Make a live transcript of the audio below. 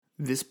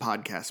This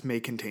podcast may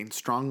contain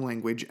strong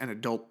language and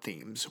adult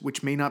themes,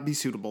 which may not be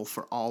suitable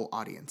for all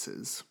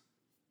audiences.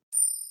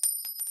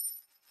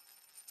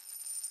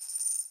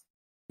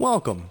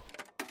 Welcome.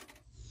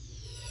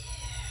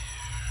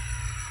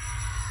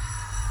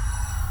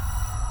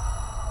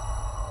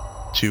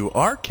 To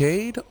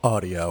Arcade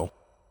Audio.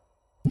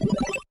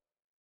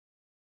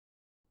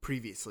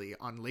 Previously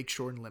on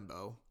Lakeshore and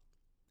Limbo.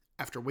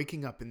 After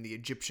waking up in the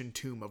Egyptian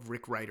tomb of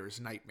Rick Ryder's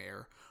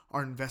nightmare,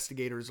 our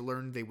investigators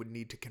learned they would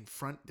need to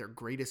confront their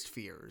greatest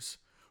fears.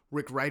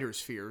 Rick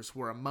Ryder's fears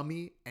were a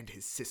mummy and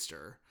his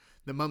sister.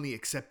 The mummy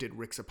accepted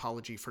Rick's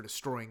apology for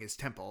destroying his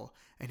temple,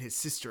 and his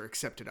sister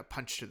accepted a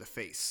punch to the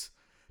face.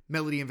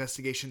 Melody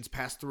investigations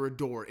passed through a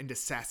door into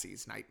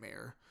Sassy's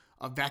nightmare.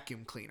 A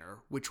vacuum cleaner,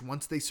 which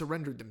once they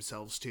surrendered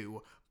themselves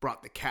to,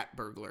 brought the cat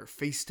burglar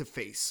face to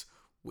face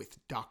with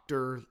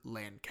Dr.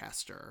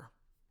 Lancaster.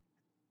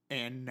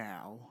 And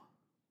now...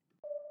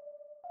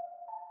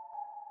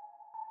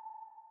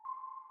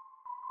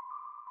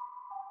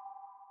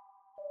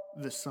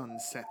 The sun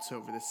sets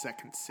over the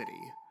second city.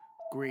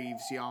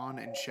 Graves yawn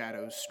and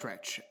shadows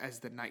stretch as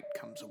the night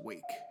comes awake,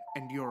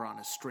 and you're on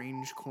a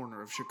strange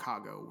corner of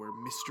Chicago where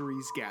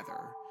mysteries gather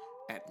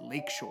at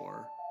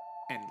Lakeshore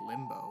and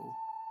Limbo.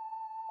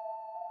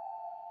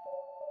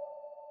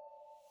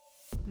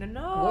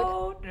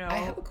 No. I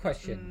have a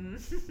question.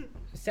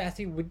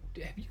 Sassy,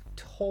 have you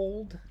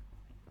told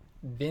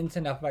Vince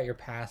enough about your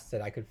past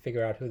that I could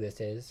figure out who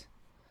this is?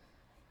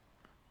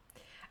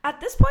 At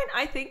this point,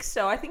 I think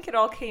so. I think it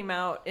all came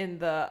out in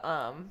the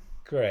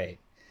Great.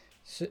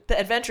 So, the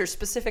adventure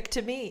specific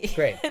to me.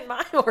 Great. In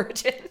my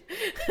origin.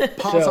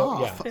 Pause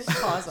off. Yeah.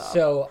 Pause off.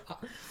 So,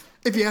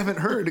 If you haven't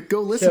heard,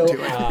 go listen to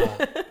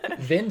it.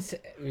 Vince,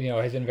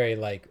 has been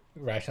very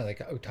rational,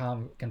 oh,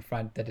 Tom,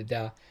 confront,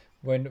 da-da-da.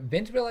 When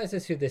Vince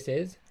realizes who this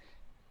is,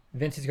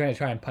 Vince is going to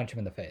try and punch him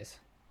in the face.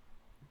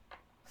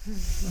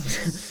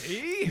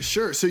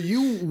 Sure. So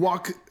you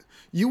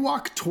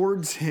walk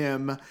towards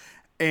him,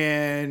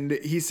 and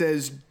he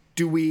says,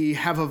 "Do we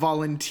have a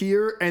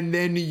volunteer?" And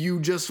then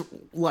you just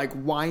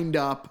wind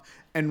up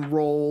and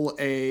roll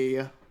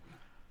a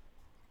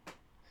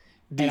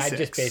D6. And I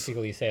just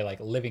basically say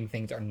living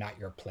things are not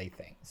your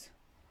playthings.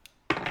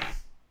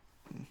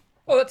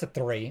 Oh, that's a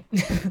 3.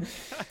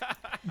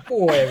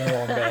 Boy, I'm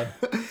rolling bad.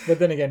 But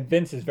then again,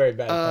 Vince is very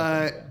bad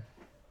at punching.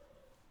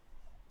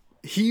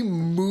 He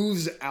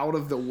moves out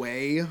of the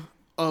way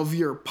of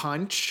your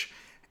punch,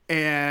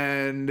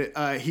 and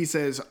he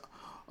says,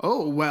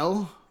 "Oh,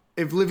 well,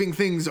 if living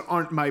things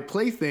aren't my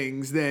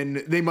playthings,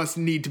 then they must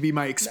need to be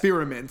my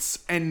experiments."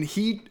 And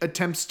he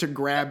attempts to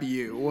grab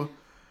you.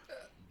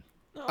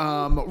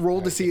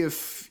 Roll to see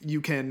if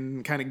you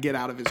can kind of get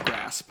out of his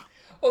grasp.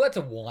 Oh, that's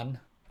a 1.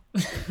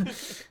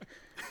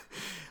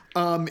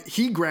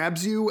 He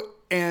grabs you,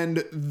 and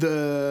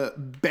the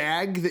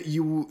bag that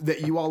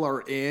you all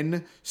are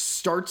in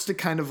starts to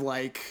kind of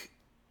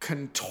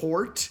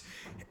contort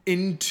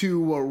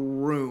into a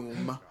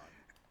room,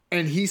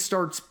 and he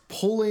starts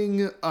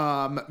pulling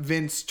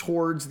Vince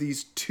towards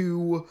these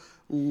 2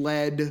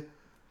 lead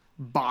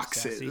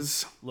boxes.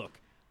 Sassy, look,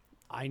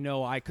 I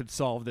know I could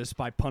solve this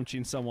by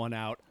punching someone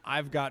out.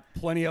 I've got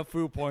plenty of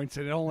foo points,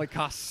 and it only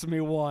costs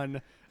me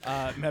 1,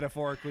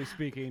 metaphorically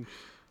speaking.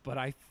 But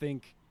I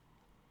think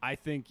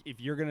if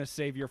you're going to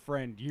save your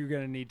friend, you're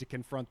going to need to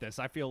confront this.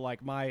 I feel like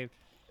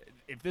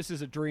if this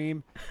is a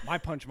dream, my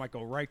punch might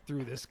go right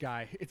through this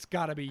guy. It's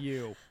got to be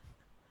you.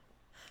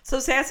 So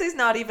Sassy's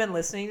not even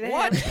listening to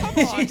What? him.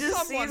 Come on, She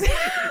just someone. sees.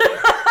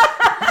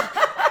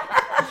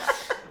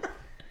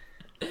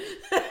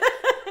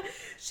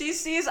 She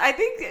sees. I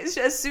think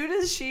as soon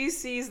as she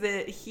sees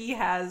that he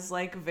has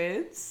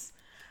Vince,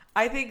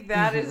 I think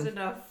that is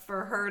enough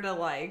for her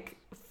to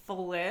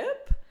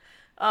flip.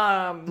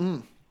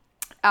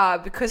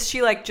 Because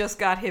she just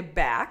got him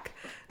back.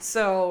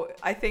 So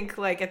I think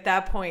at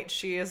that point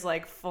she is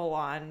full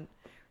on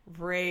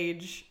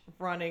rage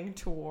running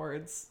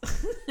towards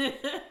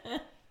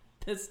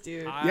this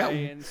dude.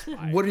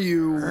 What are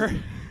you?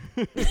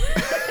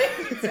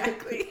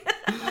 Exactly.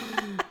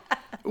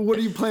 What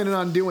are you planning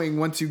on doing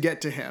once you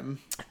get to him?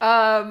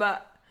 I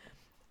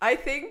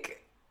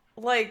think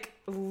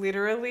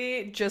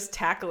literally just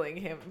tackling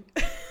him.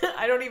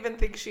 I don't even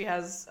think she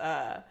has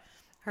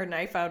her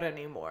knife out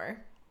anymore.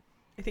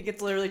 I think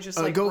it's literally just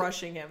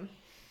rushing him.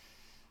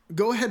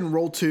 Go ahead and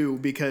roll 2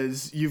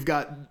 because you've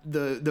got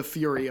the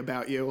fury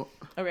about you.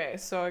 Okay,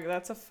 so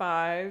that's a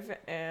 5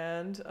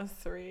 and a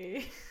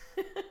 3.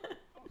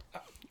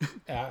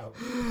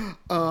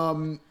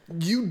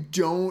 You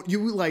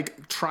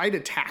try to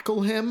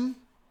tackle him,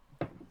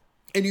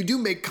 and you do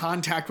make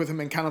contact with him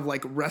and kind of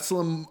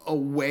wrestle him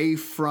away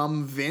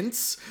from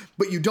Vince,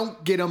 but you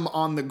don't get him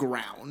on the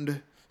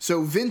ground.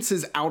 So Vince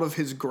is out of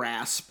his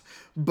grasp,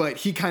 but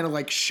he kind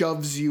of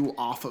shoves you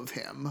off of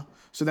him.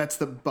 So that's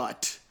the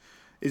but,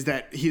 is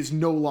that he is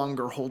no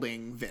longer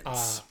holding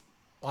Vince.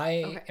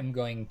 I am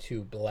going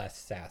to bless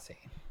Sassy.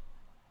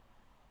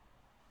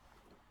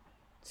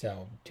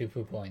 So 2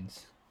 foo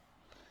points.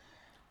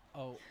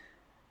 Oh.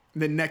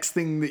 The next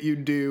thing that you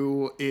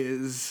do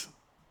is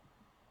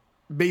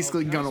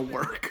basically Can I gonna spend-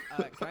 work.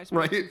 Can I spend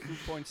Right? 2 food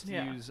points to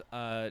Yeah. use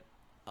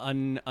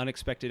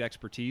unexpected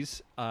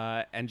expertise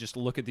and just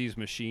look at these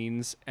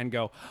machines and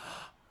go,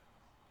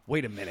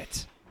 wait a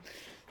minute.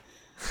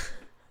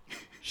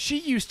 She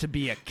used to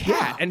be a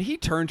cat, and he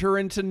turned her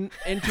into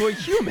a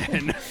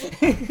human.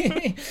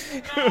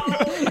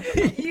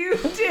 You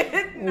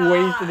did not.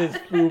 Wasted his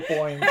foo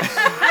points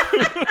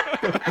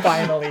to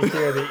finally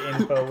hear the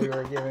info we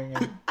were giving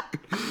him.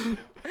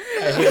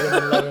 I hate him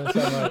and love him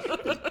so much.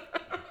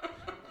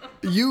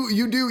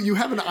 You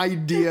have an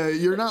idea.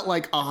 You're not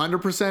like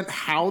 100%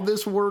 how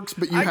this works,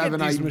 but you I have get an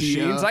these idea.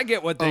 machines. I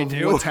get what they of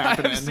do. What's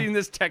happening? I've seen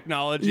this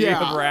technology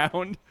Yeah.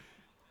 around.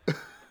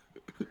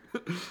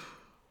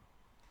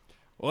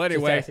 Well,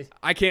 anyway, Sassy.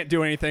 I can't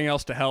do anything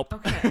else to help.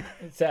 Okay.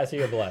 Sassy,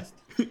 you're blessed.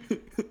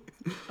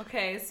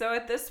 Okay, so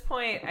at this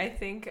point, I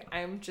think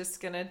I'm just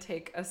gonna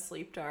take a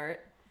sleep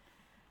dart,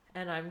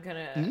 and I'm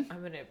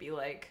gonna be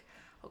like,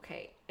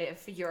 okay,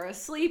 if you're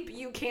asleep,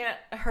 you can't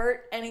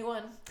hurt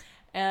anyone,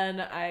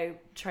 and I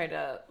try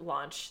to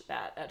launch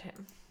that at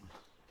him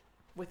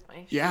with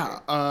my Yeah.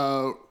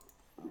 shooter.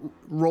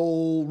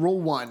 Roll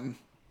 1.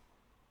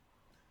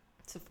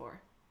 It's a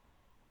 4.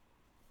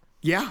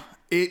 Yeah,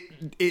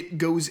 it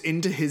goes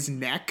into his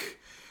neck,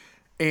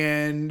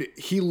 and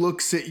he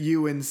looks at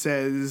you and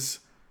says,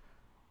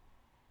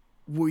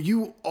 "Were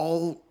you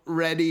all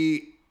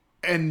ready?"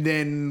 And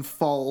then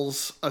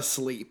falls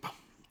asleep.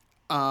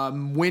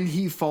 When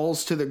he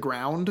falls to the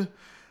ground,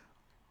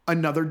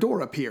 another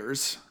door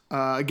appears.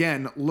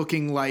 Again,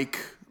 looking like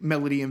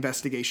Melody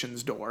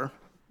Investigation's door.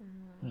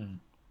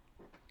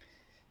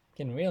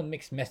 Getting real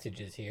mixed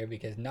messages here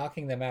because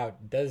knocking them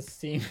out does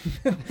seem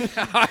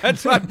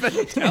That's what I've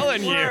been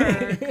telling you.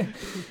 Word.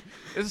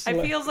 It's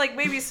It feels like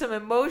maybe some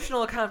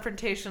emotional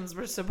confrontations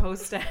we're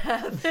supposed to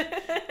have.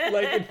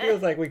 like it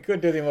feels like we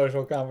could do the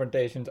emotional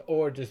confrontations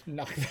or just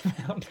knock them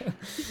out.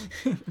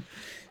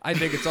 I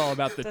think it's all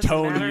about the Doesn't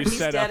tone matter, you he's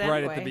set up dead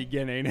right at the anyway.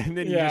 beginning, and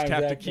then you Yeah, just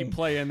have to exactly. keep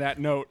playing that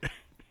note.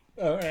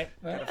 All right.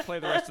 Well, Play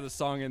the rest of the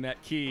song in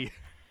that key.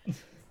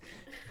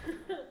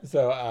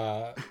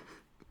 so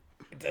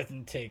it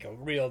doesn't take a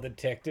real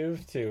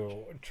detective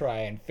to try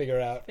and figure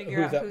out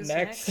Figure who's out up who's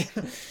next.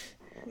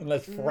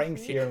 Unless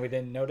Frank's here and we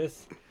didn't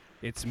notice.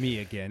 It's me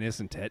again,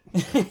 isn't it?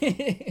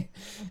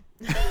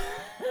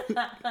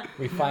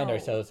 We find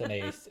ourselves in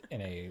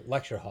a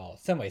lecture hall.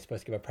 Somebody's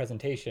supposed to give a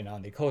presentation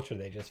on the culture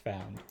they just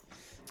found.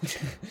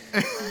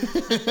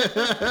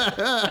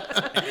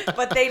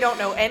 But they don't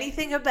know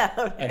anything about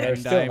it. And they're And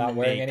still I'm not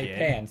wearing any naked.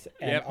 pants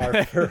and Yep.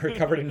 are fur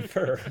covered in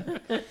fur.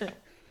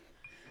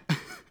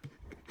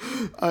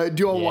 Do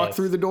you all walk Yes.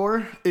 through the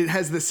door? It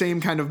has the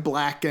same kind of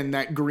black and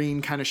that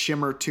green kind of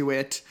shimmer to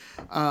it.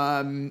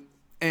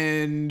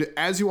 And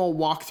as you all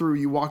walk through,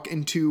 you walk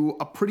into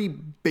a pretty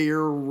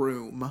bare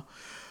room.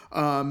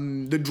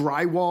 The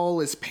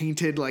drywall is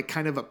painted like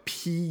kind of a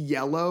pea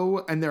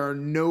yellow, and there are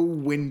no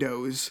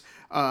windows,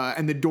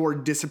 and the door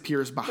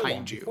disappears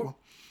behind you.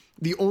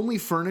 The only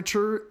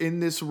furniture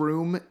in this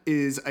room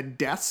is a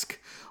desk,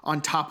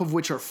 on top of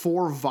which are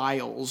 4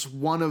 vials.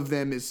 One of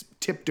them is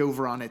tipped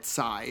over on its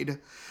side.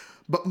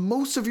 But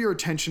most of your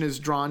attention is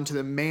drawn to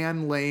the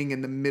man laying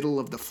in the middle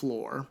of the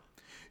floor.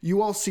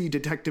 You all see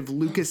Detective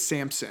Lucas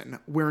Sampson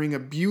wearing a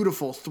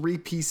beautiful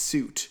 3-piece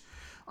suit.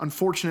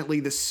 Unfortunately,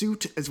 the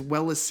suit as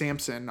well as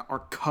Sampson are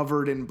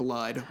covered in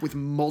blood with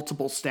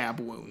multiple stab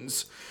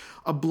wounds.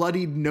 A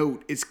bloodied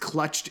note is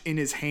clutched in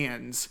his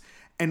hands,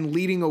 and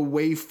leading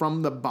away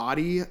from the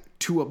body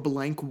to a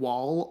blank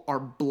wall are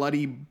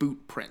bloody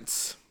boot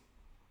prints.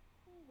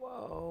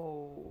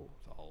 Whoa.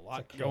 A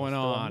lot closed going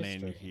door on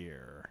in mystery.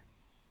 here.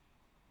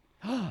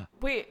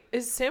 Wait,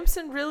 is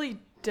Samson really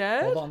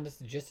dead? Hold on, this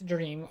is just a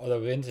dream. Although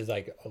Vince is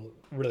like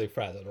really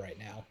frazzled right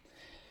now.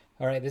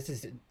 All right, this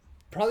is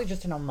probably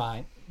just in our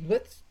mind.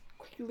 Let's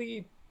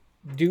quickly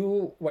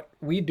do what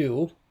we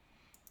do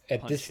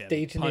at this Punch him.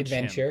 stage in the Punch him.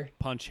 adventure.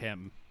 Punch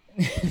him.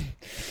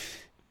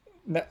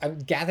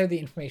 Gather the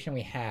information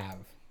we have.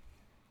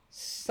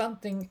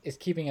 Something is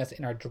keeping us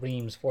in our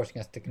dreams, forcing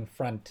us to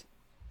confront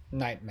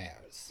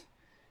nightmares.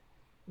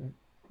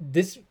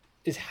 This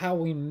is how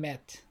we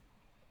met.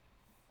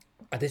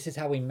 This is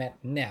how we met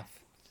Neff.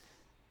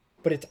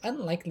 But it's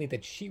unlikely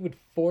that she would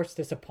force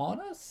this upon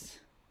us.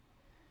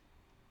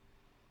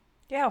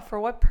 Yeah, for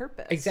what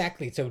purpose?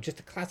 Exactly. So just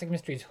the classic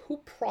mystery is who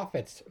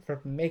profits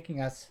from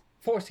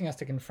forcing us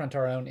to confront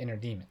our own inner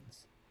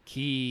demons?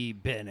 Key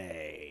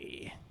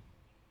Bene.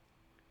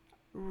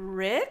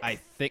 Rick? I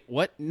think.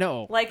 What?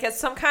 No. Like as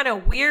some kind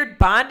of weird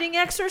bonding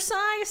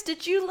exercise?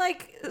 Did you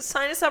like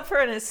sign us up for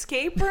an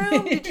escape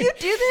room? Did you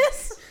do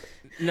this?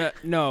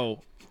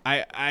 No.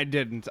 I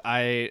didn't.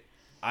 I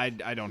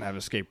don't have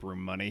escape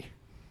room money.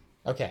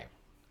 Okay.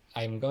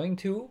 I'm going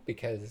to,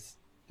 because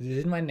it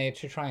is in my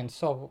nature, try and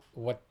solve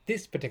what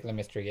this particular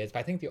mystery is. But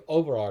I think the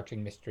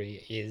overarching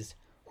mystery is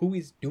who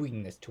is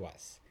doing this to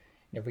us.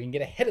 And if we can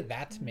get ahead of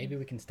that, maybe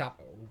we can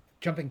stop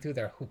jumping through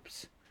their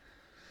hoops.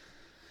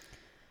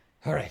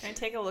 All right. Can I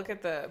take a look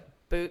at the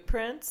boot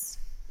prints?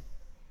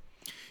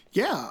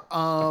 Yeah,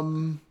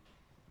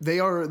 They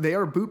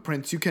are boot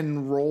prints. You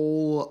can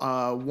roll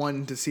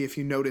one to see if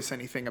you notice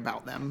anything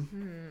about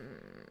them.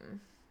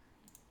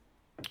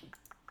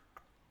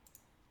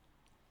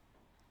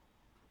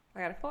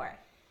 I got a 4.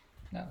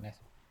 No, nice.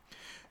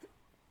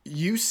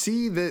 You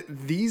see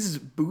that these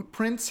boot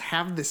prints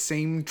have the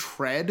same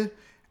tread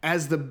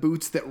as the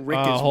boots that Rick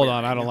is Hold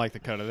wearing. on, I don't like the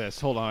cut of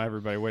this. Hold on,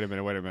 everybody. Wait a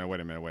minute.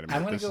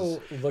 I'm going to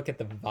go look at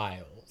the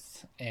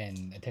vials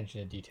and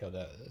attention to detail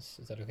those.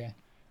 Is that okay?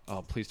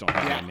 Oh, please don't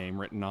have my name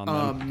written on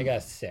them. I got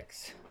a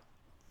 6.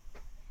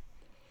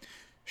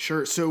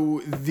 Sure.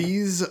 So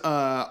these,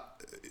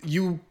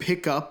 you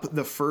pick up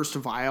the first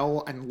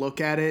vial and look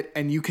at it,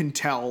 and you can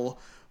tell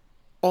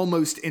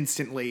almost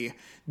instantly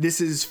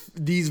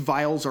these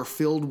vials are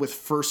filled with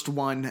first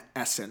one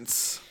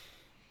essence.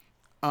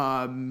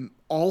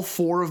 All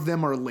 4 of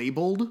them are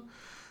labeled.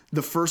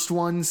 The first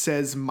one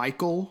says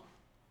Michael.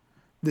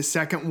 The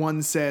second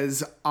one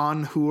says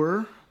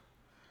Anhur.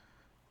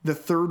 The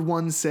third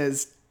one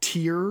says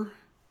Tyr.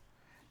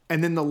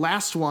 And then the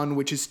last one,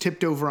 which is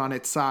tipped over on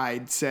its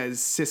side, says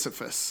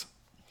Sisyphus.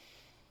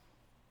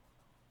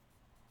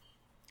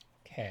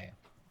 Okay.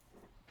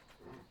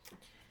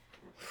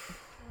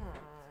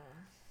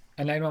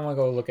 And I don't want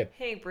to go look at...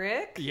 Hey,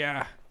 Brick.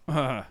 Yeah.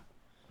 Can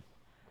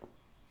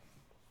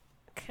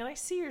I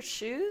see your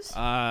shoes?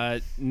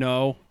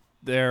 No,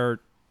 they're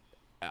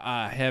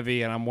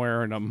heavy, and I'm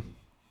wearing them.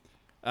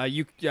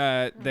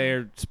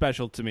 They're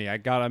special to me. I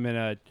got them in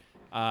a.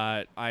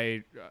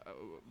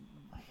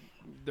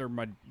 They're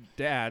my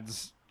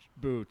dad's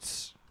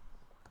boots.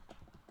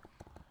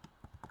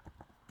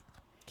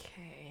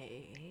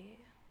 Okay.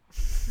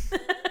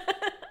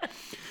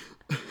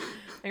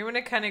 I'm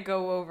gonna kind of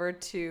go over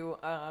to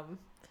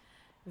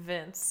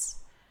Vince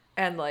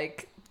and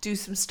like do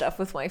some stuff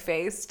with my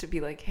face to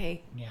be like,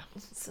 hey, Yeah.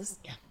 this is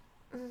Yeah.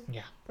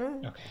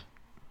 Okay.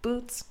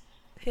 boots,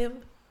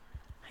 him.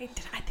 I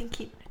think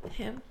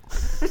him.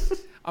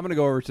 I'm gonna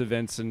go over to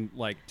Vince and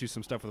like do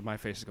some stuff with my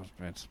face. He goes,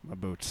 Vince, my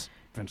boots.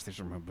 Vince, these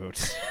are my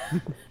boots.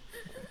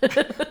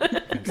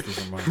 Vince,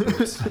 these are my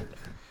boots.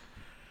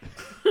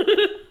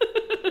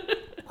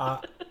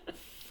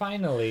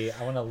 Finally,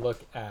 I want to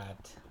look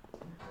at...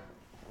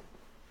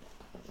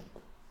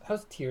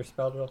 How's Tyr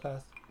spelled real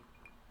fast?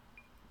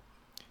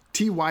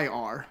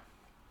 Tyr.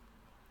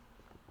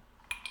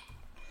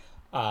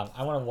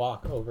 I want to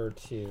walk over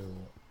to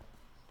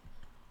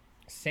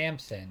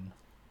Samson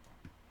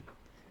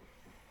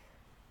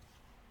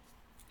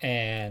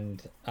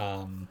and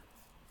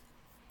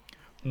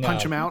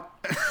Punch him out.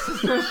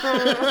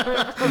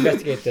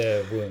 investigate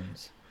the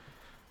wounds.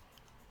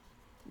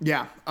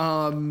 Yeah.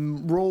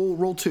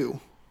 Roll 2.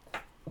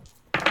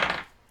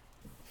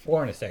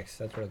 4 and a 6.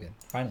 That's really good.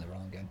 Finally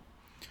rolling good.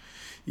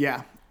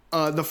 Yeah.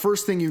 The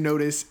first thing you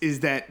notice is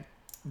that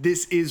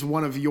this is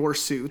one of your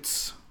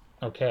suits.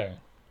 Okay.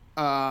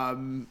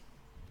 The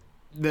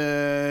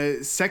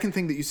second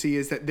thing that you see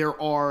is that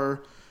there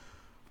are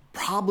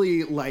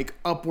probably like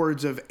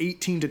upwards of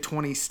 18 to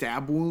 20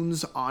 stab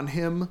wounds on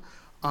him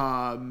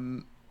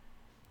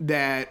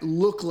that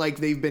look like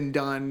they've been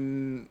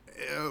done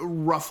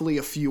roughly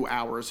a few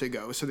hours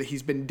ago, so that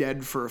he's been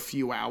dead for a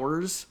few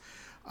hours.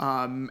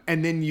 And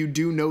then you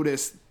do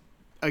notice,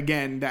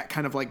 again, that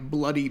kind of like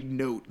bloodied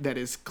note that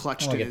is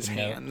clutched in his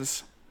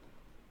hands.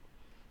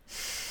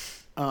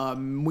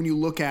 When you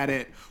look at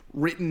it,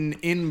 written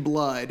in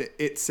blood,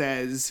 it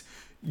says,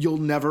 "You'll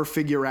never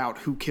figure out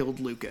who killed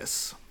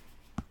Lucas."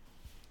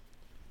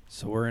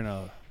 So we're in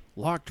a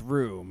locked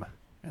room,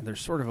 and there's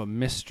sort of a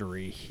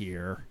mystery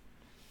here.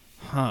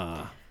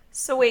 Huh.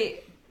 So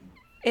wait,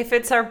 if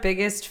it's our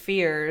biggest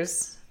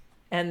fears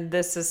and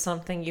this is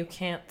something you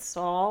can't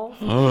solve,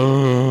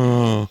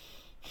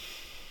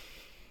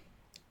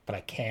 But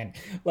I can.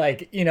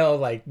 Like, you know,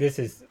 like this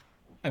is...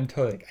 I'm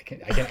totally... I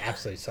can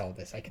absolutely solve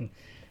this. I can...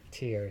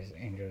 Tears,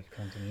 angels,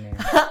 come to me.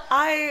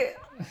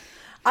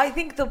 I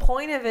think the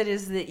point of it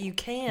is that you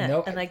can't,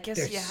 No, and I guess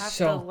there's you have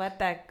so- to let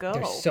that go.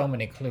 There's so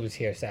many clues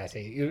here,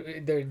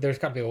 Sassy. There's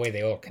got to be a way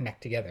they all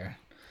connect together.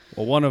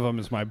 Well, one of them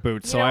is my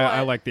boot, so You know I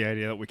what? like the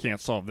idea that we can't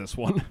solve this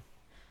one.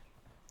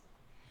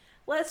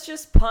 Let's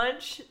just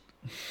punch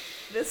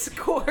this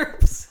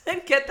corpse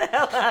and get the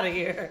hell out of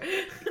here.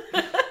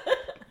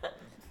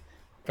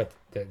 But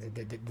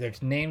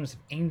there's names of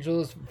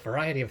angels,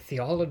 variety of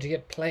theology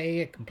at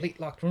play, a complete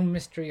locked room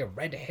mystery, a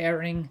red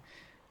herring,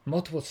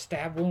 multiple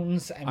stab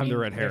wounds. I'm the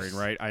red herring,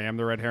 right? I am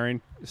the red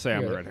herring? Say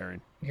I'm You're the the- red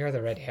herring. You're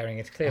the red herring.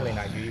 It's clearly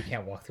not you. You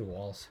can't walk through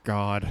walls.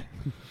 God.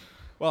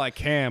 Well, I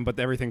can, but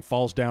everything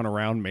falls down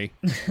around me.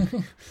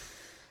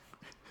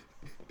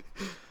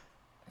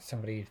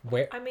 Somebody's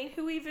I mean,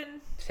 who even...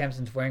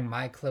 Samson's wearing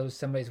my clothes.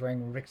 Somebody's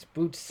wearing Rick's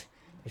boots.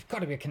 There's got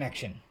to be a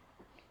connection.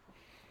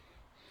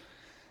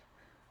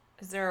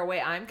 Is there a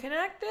way I'm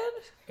connected?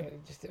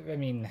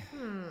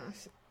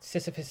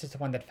 Sisyphus is the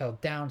one that fell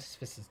down.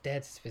 Sisyphus is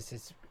dead. Sisyphus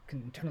is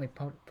eternally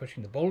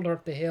pushing the boulder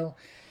up the hill.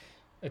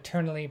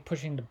 Eternally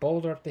pushing the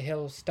boulder up the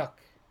hill,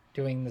 stuck,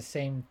 doing the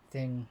same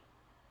thing.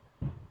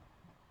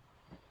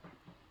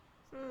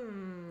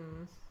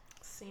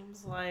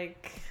 Seems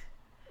like...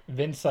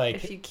 Vince like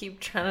If you keep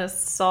trying to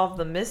solve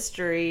the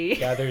mystery.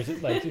 gathers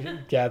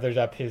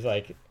up his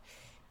like.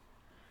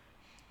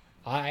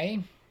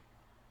 I,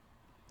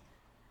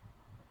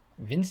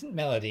 Vincent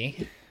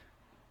Melody,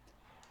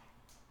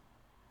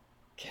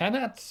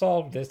 cannot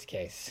solve this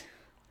case.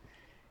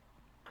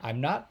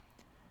 I'm not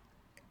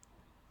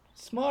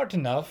smart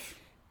enough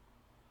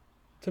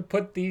to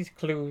put these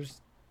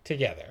clues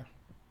together.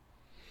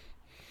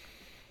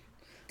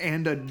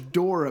 And a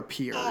door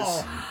appears.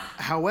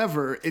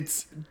 However,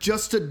 it's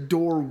just a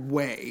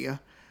doorway.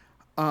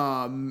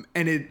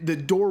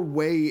 The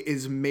doorway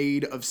is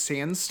made of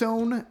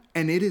sandstone,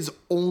 and it is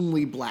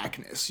only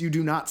blackness. You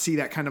do not see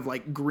that kind of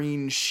like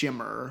green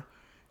shimmer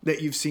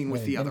that you've seen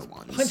with the other Vince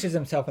ones. punches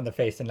himself in the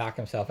face to knock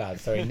himself out,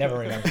 so he never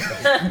remembers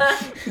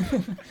that.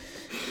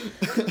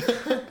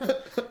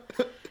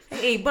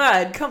 Hey,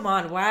 bud, come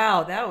on.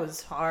 Wow, that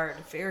was hard.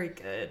 Very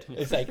good.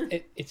 It's like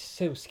it's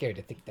so scary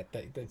to think that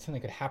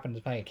something could happen to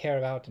something I care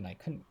about, and I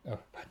couldn't. Oh,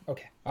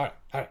 okay, all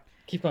right,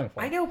 keep going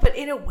for it. I know, but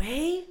in a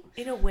way,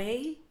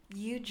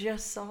 you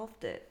just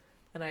solved it.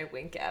 And I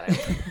wink at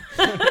him.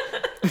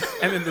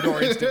 And then the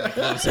door instantly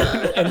closes.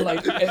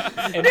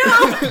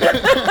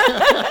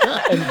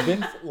 And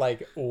Vince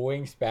like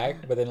winks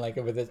back, but then like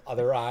with his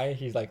other eye,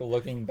 he's like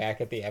looking back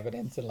at the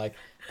evidence and like,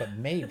 but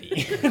maybe.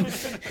 And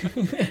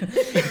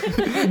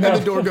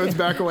the door goes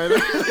back away.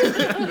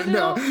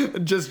 No,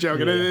 just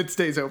joking. Yeah. It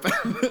stays open.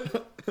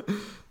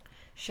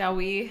 Shall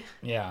we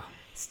Yeah.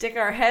 stick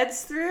our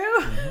heads through?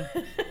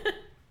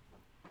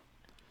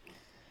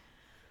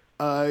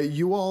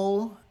 You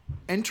all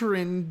enter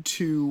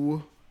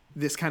into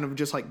this kind of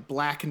just like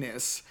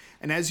blackness,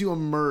 and as you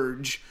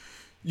emerge,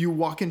 you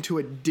walk into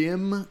a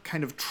dim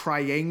kind of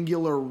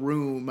triangular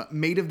room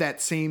made of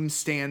that same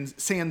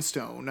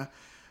sandstone.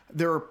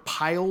 There are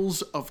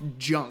piles of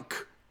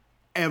junk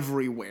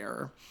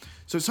everywhere.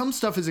 So some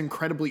stuff is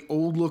incredibly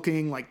old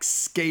looking, like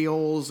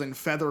scales and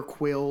feather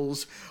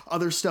quills.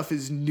 Other stuff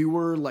is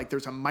newer, like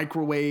there's a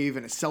microwave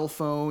and a cell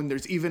phone.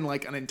 There's even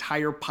like an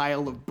entire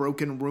pile of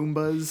broken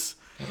Roombas.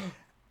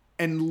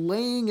 And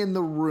laying in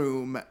the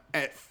room,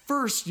 at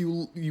first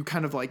you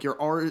kind of like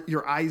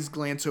your eyes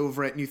glance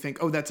over it and you think,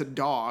 oh, that's a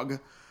dog,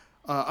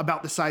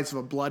 about the size of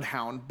a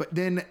bloodhound. But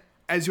then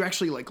as you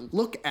actually like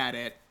look at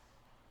it,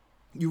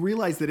 you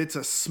realize that it's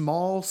a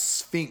small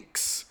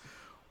sphinx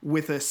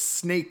with a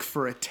snake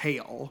for a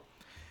tail.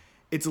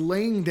 It's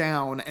laying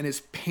down and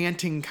is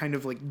panting kind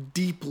of like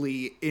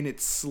deeply in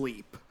its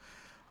sleep.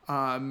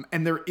 And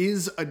there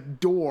is a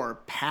door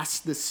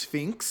past the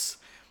sphinx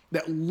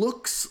that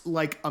looks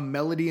like a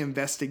Melody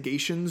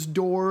Investigations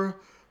door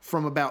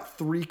from about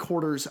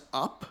 3/4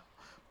 up,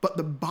 but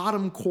the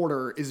bottom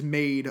quarter is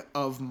made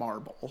of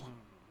marble.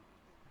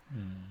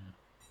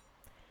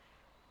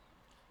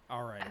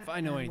 All right, if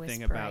I know I'm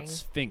anything whispering. about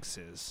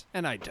sphinxes,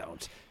 and I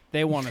don't,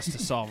 they want us to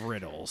solve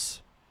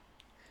riddles.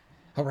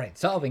 All right,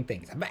 solving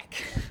things. I'm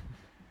back.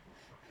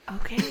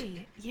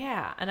 Okay,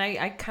 yeah. And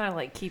I kind of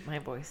like keep my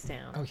voice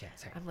down. Oh yeah,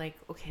 sorry. I'm like,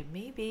 okay,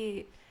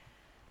 maybe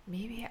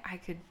I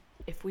could,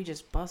 if we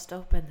just bust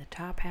open the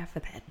top half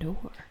of that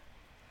door,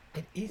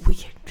 It is. we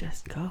can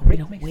just go. Rick We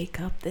don't makes-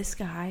 wake up this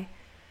guy.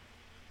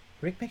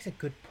 Rick makes a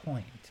good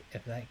point.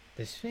 If like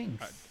the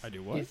Sphinx I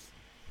do what? is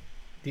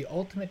the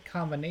ultimate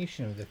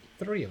combination of the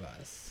three of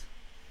us.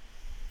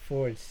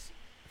 For it's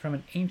from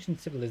an ancient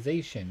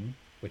civilization,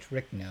 which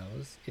Rick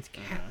knows. It's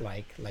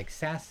cat-like, like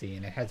Sassy,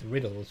 and it has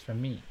riddles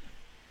from me.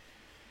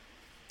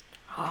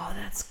 Oh,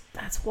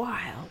 that's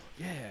wild.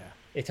 Yeah.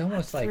 It's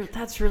almost like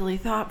That's really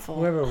thoughtful.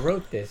 whoever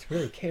wrote this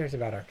really cares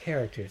about our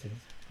characters and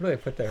really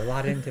put their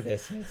lot into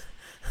this. And it's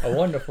a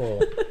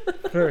wonderful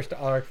first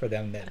arc for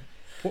them that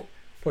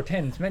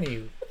portends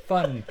many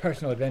fun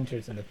personal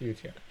adventures in the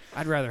future.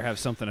 I'd rather have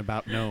something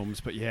about gnomes,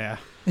 but yeah.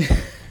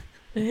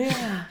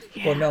 Yeah.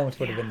 Well, gnomes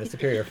would have been the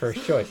superior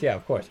first choice. Yeah,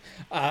 of course.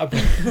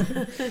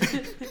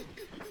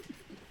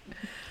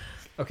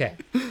 Okay,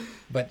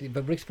 but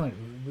Rick's point,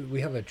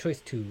 we have a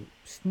choice to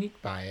sneak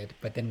by it,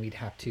 but then we'd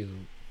have to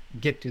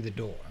get through the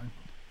door,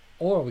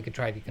 or we could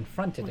try to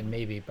confront it, and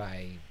maybe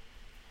by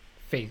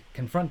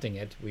confronting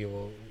it,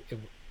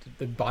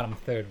 the bottom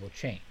third will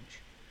change.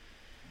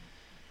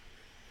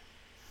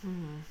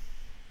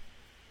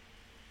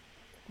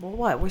 Well,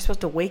 what? We're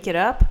supposed to wake it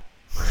up?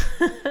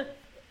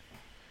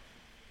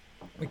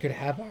 We could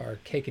have our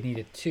cake and eat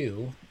it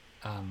too.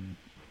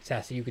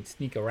 Sassy, you could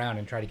sneak around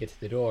and try to get to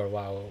the door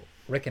while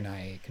Rick and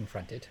I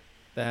confront it.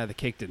 The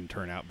cake didn't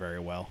turn out very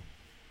well.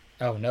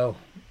 Oh no,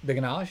 the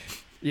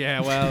ganache?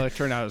 Yeah, well, it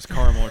turned out it was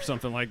caramel or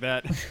something like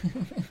that.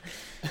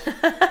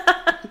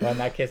 Well, in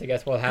that case, I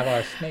guess we'll have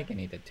our snake and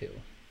eat it too.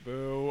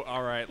 Boo.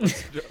 All right,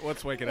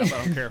 let's wake it up.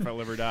 I don't care if I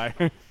live or die.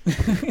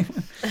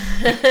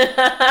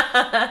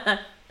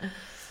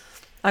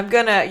 I'm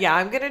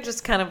gonna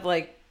just kind of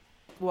like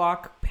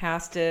walk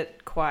past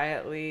it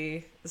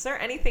quietly. Is there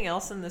anything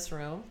else in this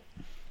room?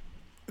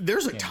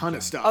 There's a Yeah, ton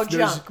of junk. stuff. Oh,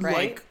 There's junk,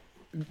 right?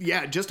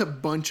 yeah, just a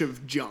bunch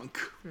of junk.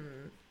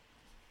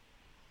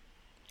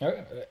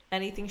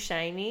 Anything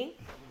shiny?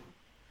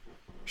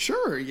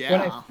 Sure,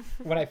 yeah.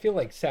 When I feel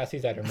like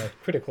Sassy's at her most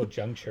critical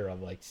juncture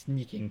of like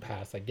sneaking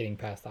past, like getting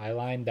past the eye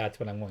line, that's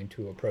when I'm going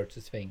to approach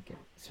the Sphinx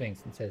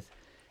and says,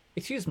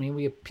 "Excuse me,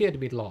 we appear to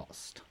be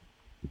lost."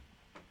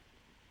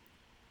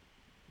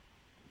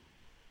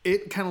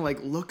 It kind of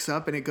like looks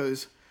up and it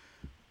goes,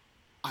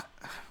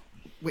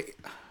 wait,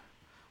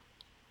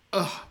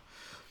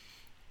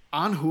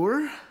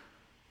 Anhur?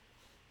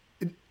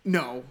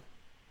 No,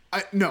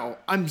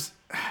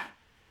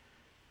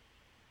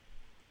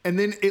 and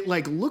then it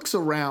like looks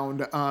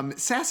around.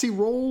 Sassy,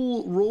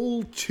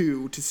 roll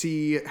 2 to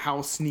see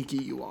how sneaky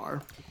you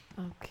are.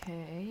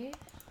 Okay.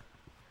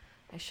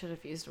 I should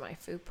have used my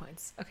food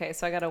points. Okay,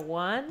 so I got a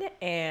 1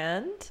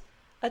 and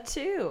a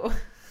 2.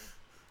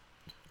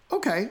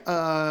 Okay.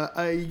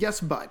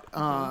 Yes, but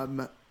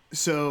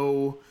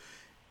so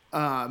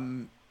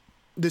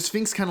the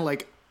Sphinx kind of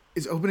like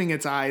is opening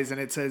its eyes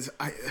and it says,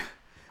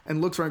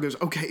 and looks around and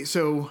goes, okay,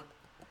 so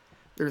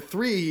there are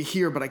 3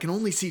 here, but I can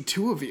only see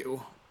 2 of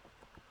you.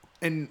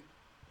 And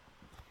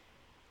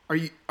are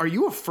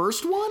you a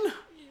first one?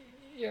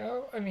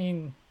 Yeah, I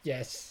mean,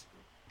 yes,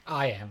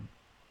 I am.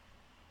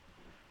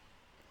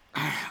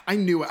 I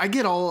knew it. I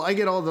get all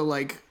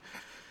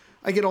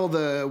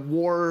the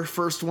war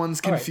first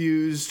ones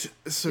confused.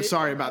 Right. So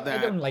sorry about that.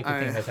 I don't like to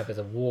think of myself as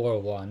a war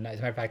one. As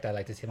a matter of fact, I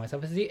like to see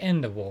myself as the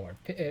end of war,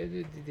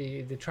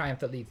 the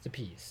triumph that leads to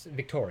peace,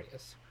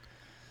 victorious.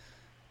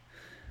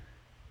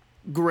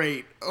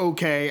 Great.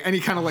 Okay. And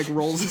he kind of like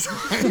rolls his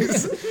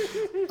eyes.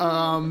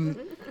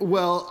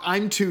 Well,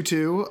 I'm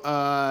Tutu,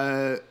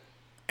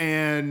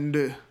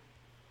 and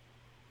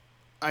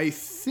I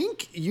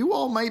think you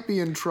all might be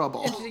in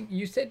trouble. Interesting.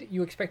 You said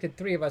you expected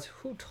 3 of us.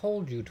 Who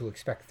told you to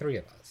expect 3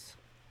 of us?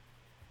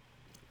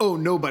 Oh,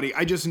 nobody.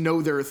 I just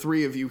know there are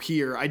 3 of you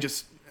here.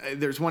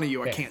 There's one of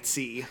you I can't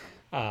see.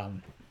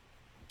 And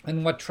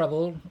what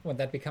trouble would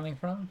that be coming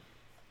from?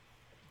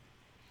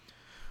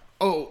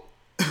 Oh,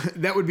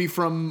 that would be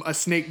from a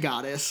snake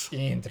goddess.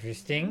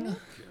 Interesting.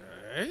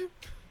 Okay.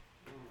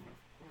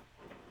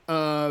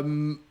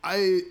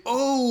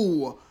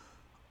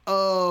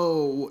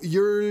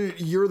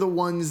 You're the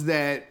ones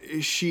that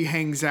she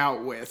hangs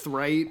out with,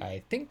 right?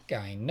 I think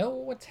I know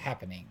what's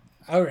happening.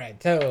 All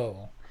right,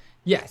 so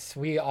yes,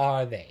 we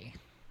are they.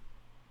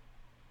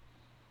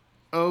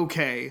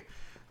 Okay.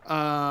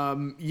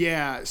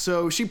 Yeah,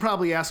 so she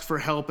probably asked for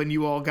help and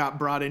you all got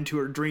brought into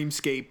her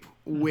dreamscape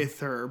with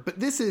her. But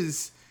this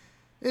is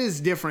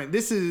different.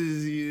 This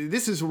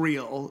is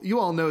real. You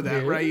all know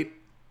that, Really? right?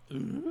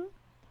 Mm-hmm.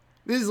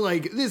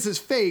 This is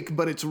fake,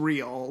 but it's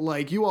real.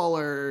 Like you all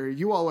are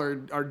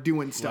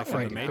doing stuff Like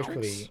right in the now.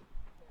 Matrix?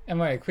 I'm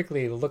going to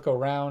quickly look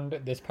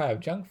around this pile of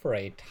junk for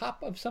a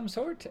top of some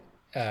sort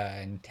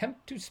and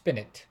attempt to spin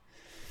it.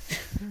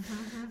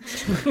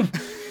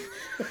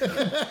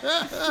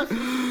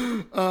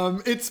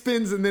 It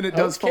spins and then it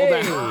does fall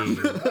down.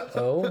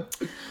 Oh,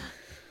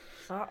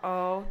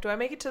 Uh-oh. Do I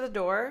make it to the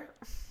door?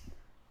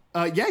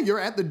 Yeah, you're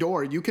at the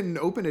door. You can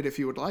open it if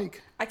you would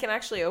like. I can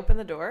actually open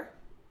the door?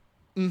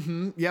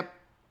 Yep.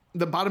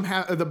 The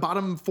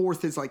bottom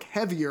fourth is like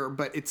heavier,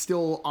 but it's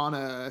still on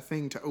a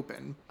thing to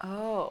open.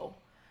 Oh.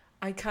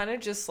 I kind of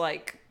just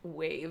like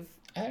wave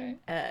all right.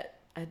 at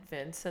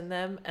Vince and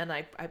them, and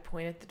I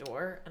point at the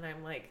door, and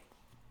I'm like,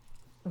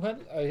 Well,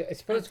 I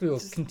suppose we will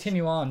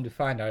continue on to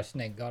find our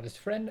snake goddess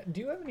friend.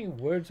 Do you have any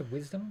words of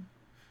wisdom?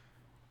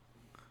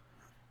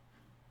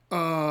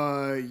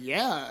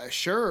 Yeah,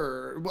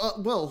 sure.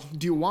 Well,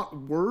 do you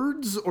want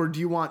words or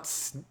do you want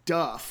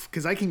stuff?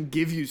 Because I can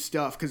give you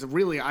stuff. Because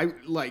really,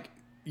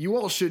 you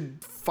all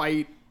should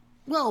fight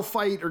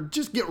or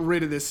just get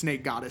rid of this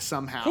snake goddess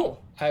somehow.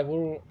 Cool. I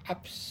will.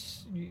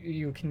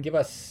 You can give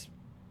us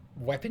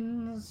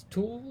weapons,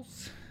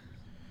 tools.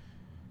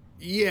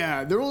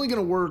 Yeah, they're only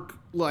gonna work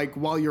like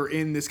while you're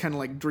in this kind of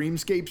like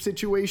dreamscape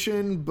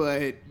situation.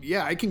 But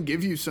yeah, I can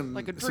give you some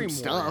Like a some dream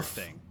warrior stuff.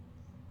 thing.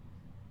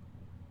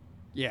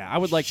 Yeah, I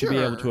would like to be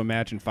able Sure. to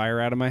imagine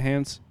fire out of my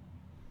hands.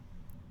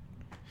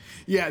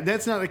 Yeah,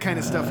 that's not the kind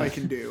of stuff I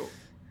can do.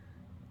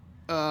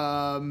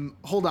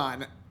 Hold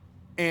on.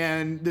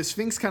 And the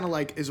Sphinx kind of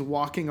like is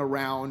walking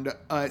around.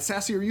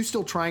 Sassy, are you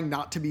still trying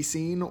not to be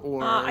seen,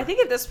 or? I think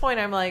at this point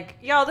I'm like,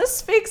 yo, this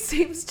Sphinx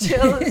seems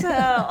chill as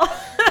hell.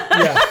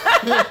 Yeah.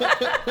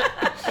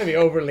 I'd be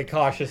overly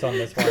cautious on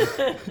this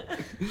one.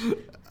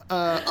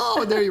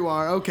 Oh, there you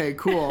are. Okay,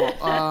 cool.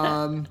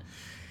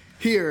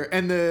 Here,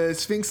 and the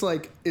Sphinx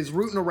like is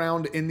rooting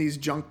around in these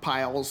junk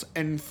piles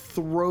and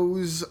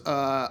throws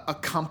a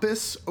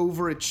compass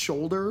over its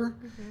shoulder.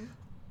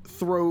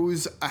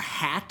 Throws a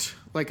hat,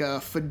 like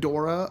a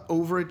fedora,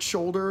 over its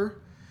shoulder.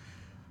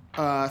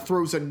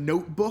 Throws a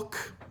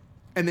notebook,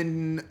 and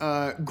then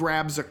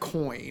grabs a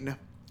coin,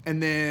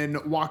 and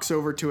then walks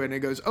over to it and it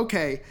goes,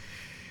 "Okay,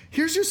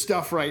 here's your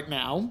stuff right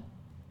now.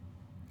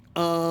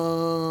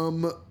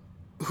 Who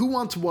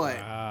wants what?"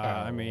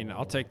 I mean,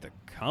 I'll take the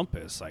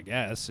compass, I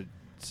guess.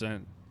 It's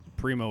a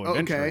primo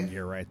adventuring Okay.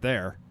 gear right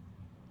there.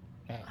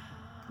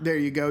 There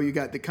you go. You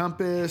got the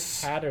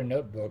compass. Hat or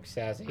notebook,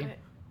 Sassy.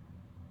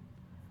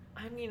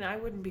 I mean, I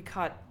wouldn't be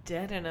caught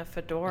dead in a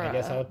fedora. I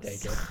guess I'll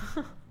take it.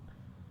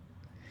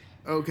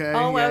 Okay.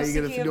 Oh, yeah, I was you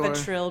get a thinking of fedora.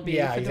 the trilby.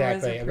 Yeah, Fedoras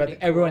exactly. are But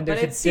pretty everyone, cool. there's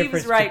But a it seems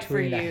difference right for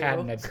between a you. hat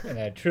and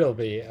a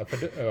trilby, a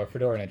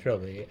fedora and a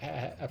trilby.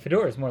 A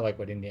fedora is more like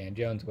what Indiana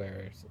Jones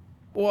wears.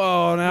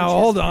 Whoa, now Which is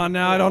hold on.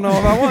 Now I don't know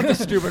if I want the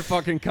stupid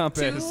fucking Too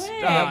compass.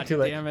 late. Ah, Too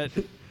late. damn it.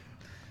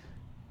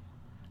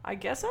 I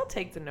guess I'll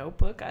take the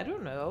Notebook. I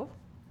don't know.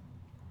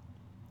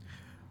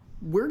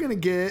 We're gonna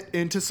get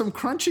into some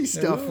crunchy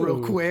stuff real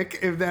Ooh. quick,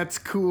 if that's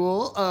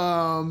cool.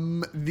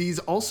 These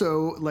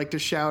also like to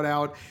shout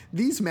out,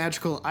 these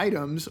magical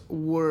items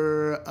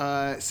were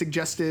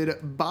suggested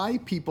by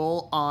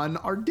people on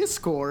our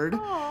Discord.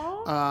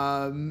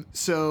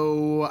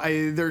 So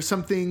there's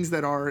some things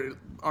that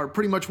are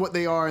pretty much what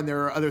they are, and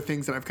there are other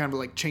things that I've kind of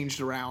like changed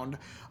around.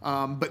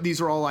 But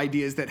these are all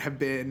ideas that have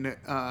been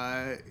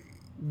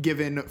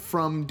given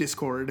from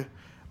Discord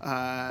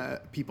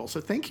people.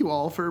 So thank you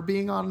all for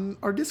being on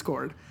our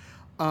Discord.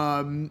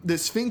 The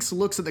Sphinx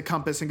looks at the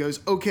compass and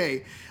goes,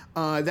 okay,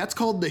 that's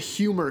called the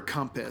humor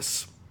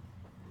compass.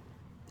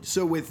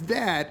 So with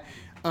that,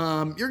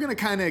 you're going to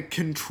kind of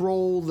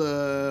control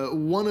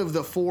one of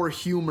the 4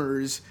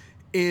 humors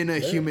in a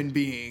human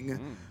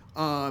being.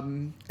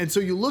 And so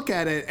you look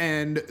at it,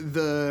 and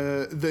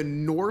the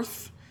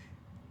north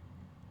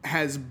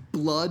has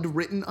blood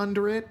written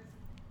under it.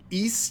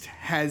 East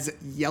has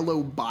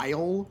yellow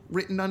bile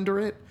written under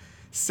it.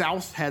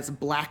 South has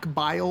black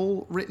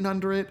bile written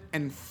under it.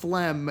 And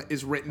phlegm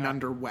is written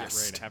under Get ready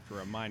west. to have to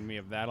remind me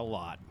of that a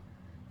lot.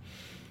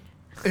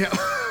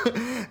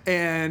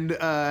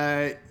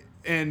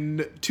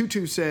 And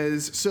Tutu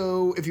says,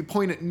 so if you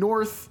point it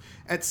north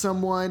at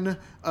someone,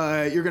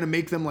 you're going to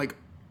make them like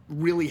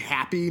really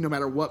happy no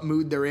matter what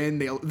mood they're in.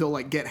 They'll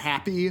like get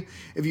happy.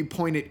 If you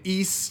point it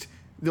east,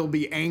 they'll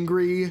be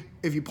angry.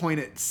 If you point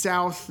it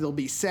south, they'll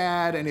be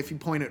sad. And if you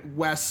point it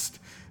west,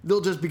 they'll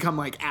just become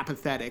like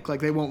apathetic. Like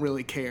they won't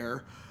really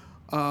care.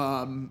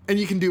 And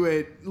you can do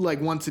it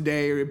like once a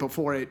day or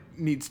before it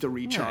needs to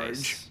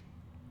recharge.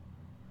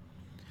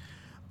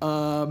 Nice.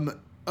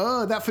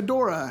 That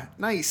fedora.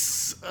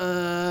 Nice.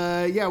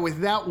 Yeah, with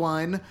that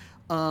one,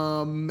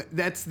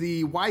 that's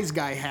the wise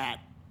guy hat.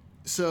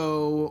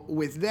 So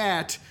with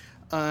that,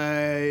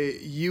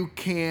 you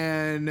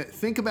can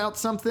think about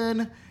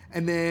something,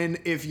 and then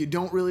if you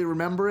don't really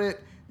remember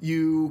it,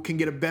 you can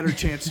get a better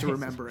chance to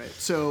remember it.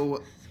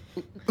 So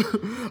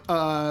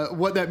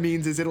what that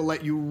means is it'll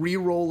let you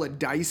re-roll a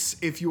dice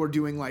if you are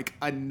doing like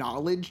a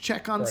knowledge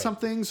check on Right.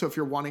 something. So if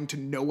you're wanting to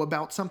know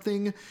about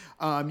something,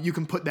 you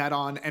can put that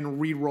on and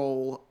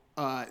re-roll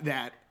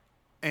that,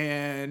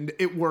 and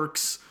it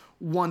works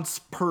once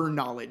per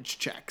knowledge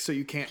check. So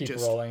you can't Keep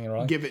just rolling and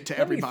rolling. give it to Let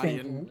me everybody.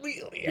 think And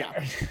really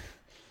yeah.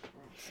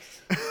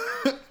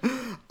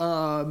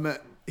 hard.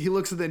 he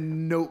looks at the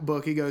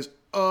notebook. He goes,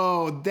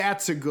 "Oh,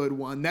 that's a good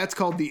one. That's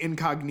called the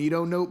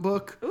Incognito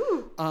Notebook."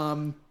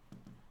 Ooh.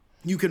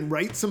 You can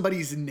write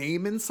somebody's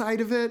name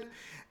inside of it,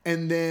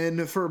 and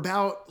then for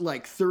about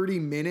like 30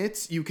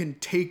 minutes, you can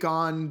take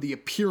on the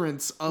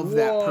appearance of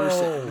that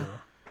person.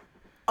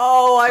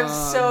 Oh, I'm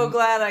so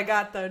glad I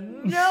got the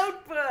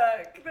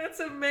Notebook. That's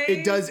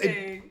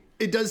amazing.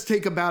 It does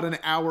take about an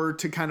hour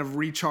to kind of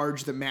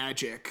recharge the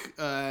magic,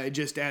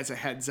 just as a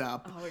heads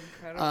up. Oh,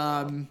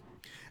 incredible.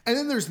 And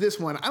then there's this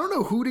one. I don't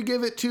know who to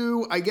give it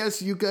to. I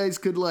guess you guys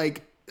could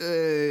like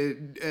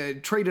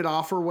trade it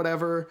off or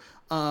whatever.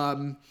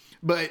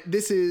 But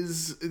this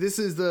is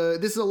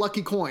a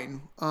lucky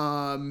coin.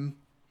 And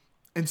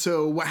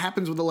so what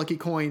happens with a lucky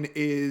coin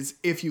is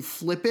if you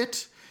flip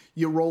it,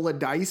 you roll a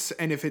dice,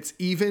 and if it's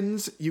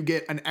evens, you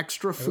get an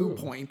extra foo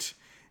point.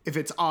 If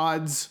it's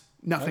odds,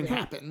 nothing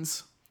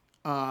happens.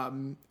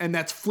 And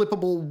that's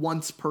flippable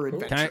once per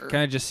adventure. Can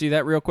I just see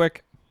that real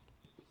quick?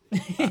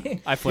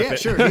 I flip Yeah, it.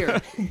 sure.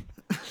 Here.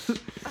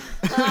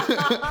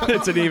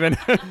 It's an even.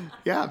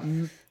 Yeah.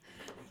 you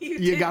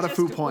you did got a just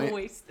foo point.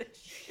 waste the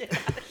shit.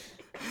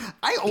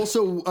 I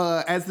also,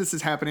 as this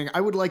is happening,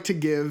 I would like to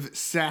give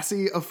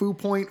Sassy a foo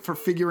point for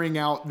figuring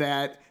out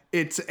that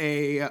it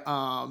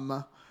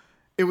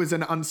was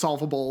an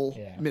unsolvable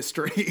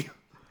mystery.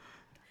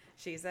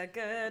 She's a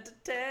good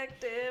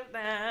detective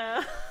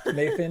now.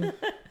 Nathan,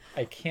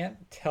 I can't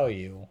tell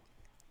you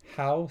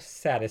how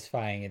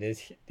satisfying it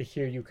is to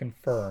hear you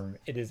confirm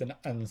it is an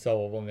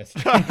unsolvable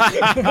mystery. I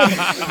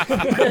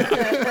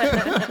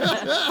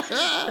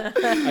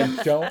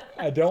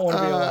don't want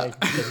to be like,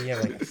 did he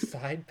have like a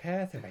side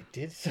path if I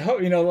did so?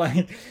 You know,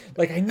 like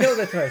I know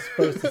that's what I was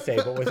supposed to say,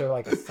 but was there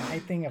like a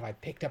side thing if I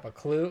picked up a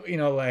clue? You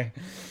know, like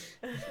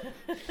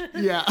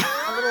Yeah.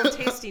 A little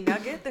tasty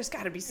nugget. There's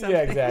got to be something.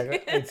 yeah, exactly.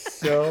 It's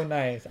so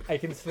nice. I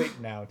can sleep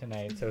now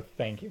tonight, so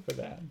thank you for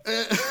that.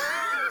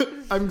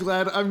 I'm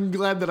glad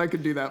that I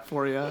could do that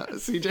for you,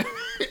 CJ.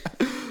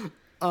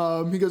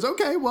 He goes,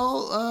 okay,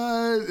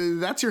 well,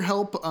 that's your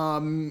help.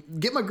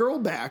 Get my girl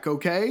back,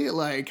 okay?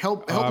 Like,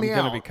 help me out. I'm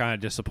gonna be kind of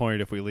disappointed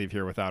if we leave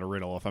here without a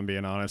riddle, if I'm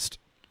being honest.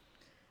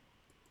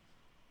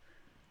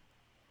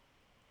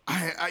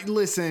 I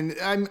listen.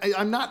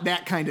 I'm not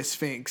that kind of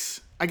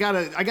Sphinx. I got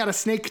a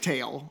snake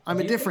tail. I'm a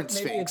Do you think different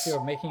maybe sphinx.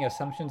 you're making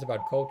assumptions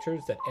about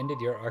cultures that ended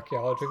your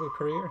archaeological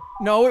career?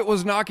 No, it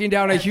was knocking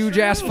down a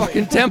huge-ass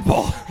fucking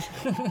temple.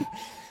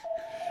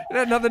 It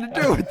had nothing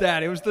to do with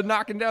that. It was the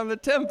knocking down the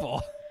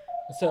temple.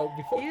 So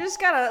before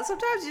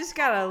Sometimes you just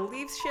gotta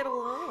leave shit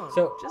alone.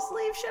 So- just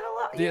leave shit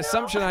alone. The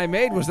assumption I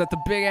made was that the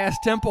big-ass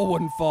temple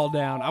wouldn't fall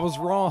down. I was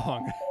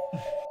wrong.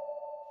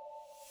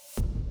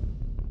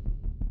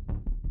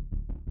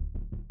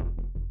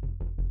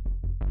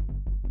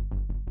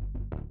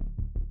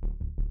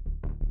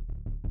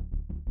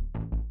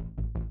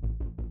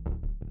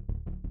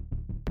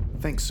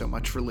 Thanks so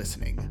much for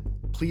listening.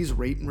 Please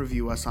rate and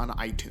review us on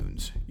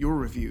iTunes. Your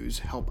reviews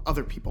help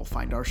other people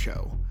find our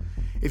show.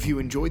 If you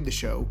enjoyed the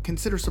show,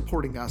 consider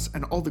supporting us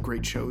and all the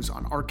great shows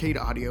on Arcade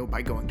Audio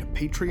by going to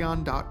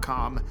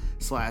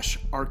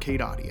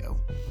patreon.com/arcadeaudio.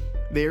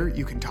 There,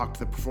 you can talk to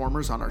the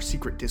performers on our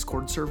secret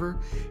Discord server,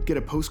 get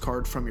a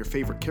postcard from your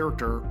favorite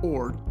character,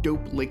 or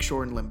dope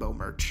Lakeshore and Limbo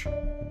merch.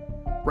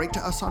 Write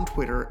to us on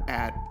Twitter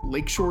at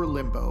Lakeshore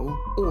Limbo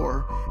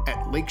or at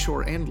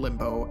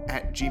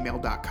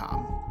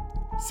lakeshoreandlimbo@gmail.com.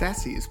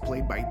 Sassy is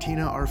played by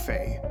Tina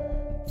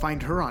Arfey.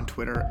 Find her on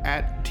Twitter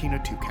at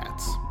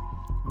Tina2Cats.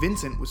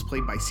 Vincent was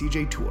played by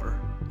CJ Tour.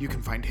 You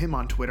can find him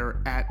on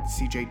Twitter at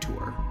CJ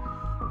Tour.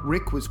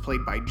 Rick was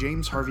played by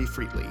James Harvey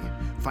Freetley.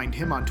 Find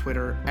him on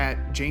Twitter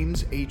at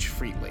James H.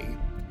 Freetley.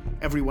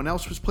 Everyone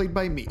else was played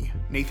by me,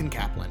 Nathan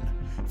Kaplan.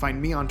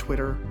 Find me on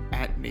Twitter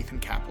at Nathan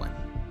Kaplan.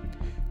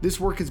 This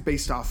work is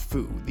based off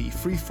Foo, the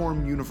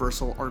freeform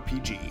universal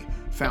RPG,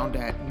 found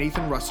at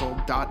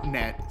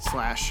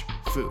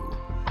nathanrussell.net/foo.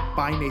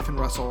 By Nathan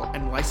Russell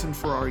and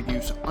licensed for our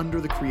use under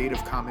the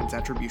Creative Commons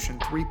Attribution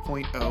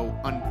 3.0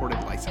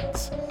 Unported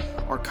license.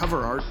 Our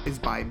cover art is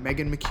by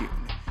Megan McCune.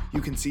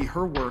 You can see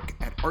her work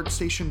at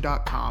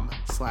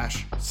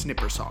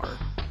artstation.com/snippersar.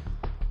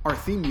 Our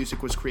theme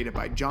music was created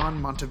by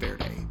John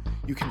Monteverde.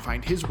 You can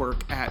find his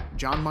work at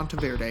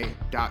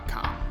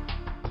johnmonteverde.com.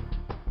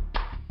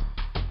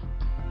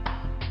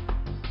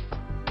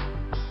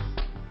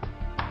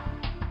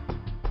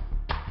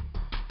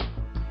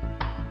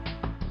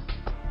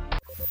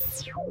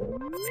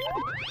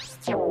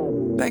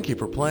 Thank you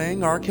for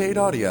playing Arcade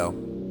Audio.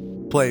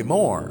 Play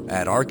more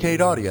at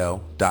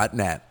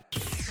arcadeaudio.net.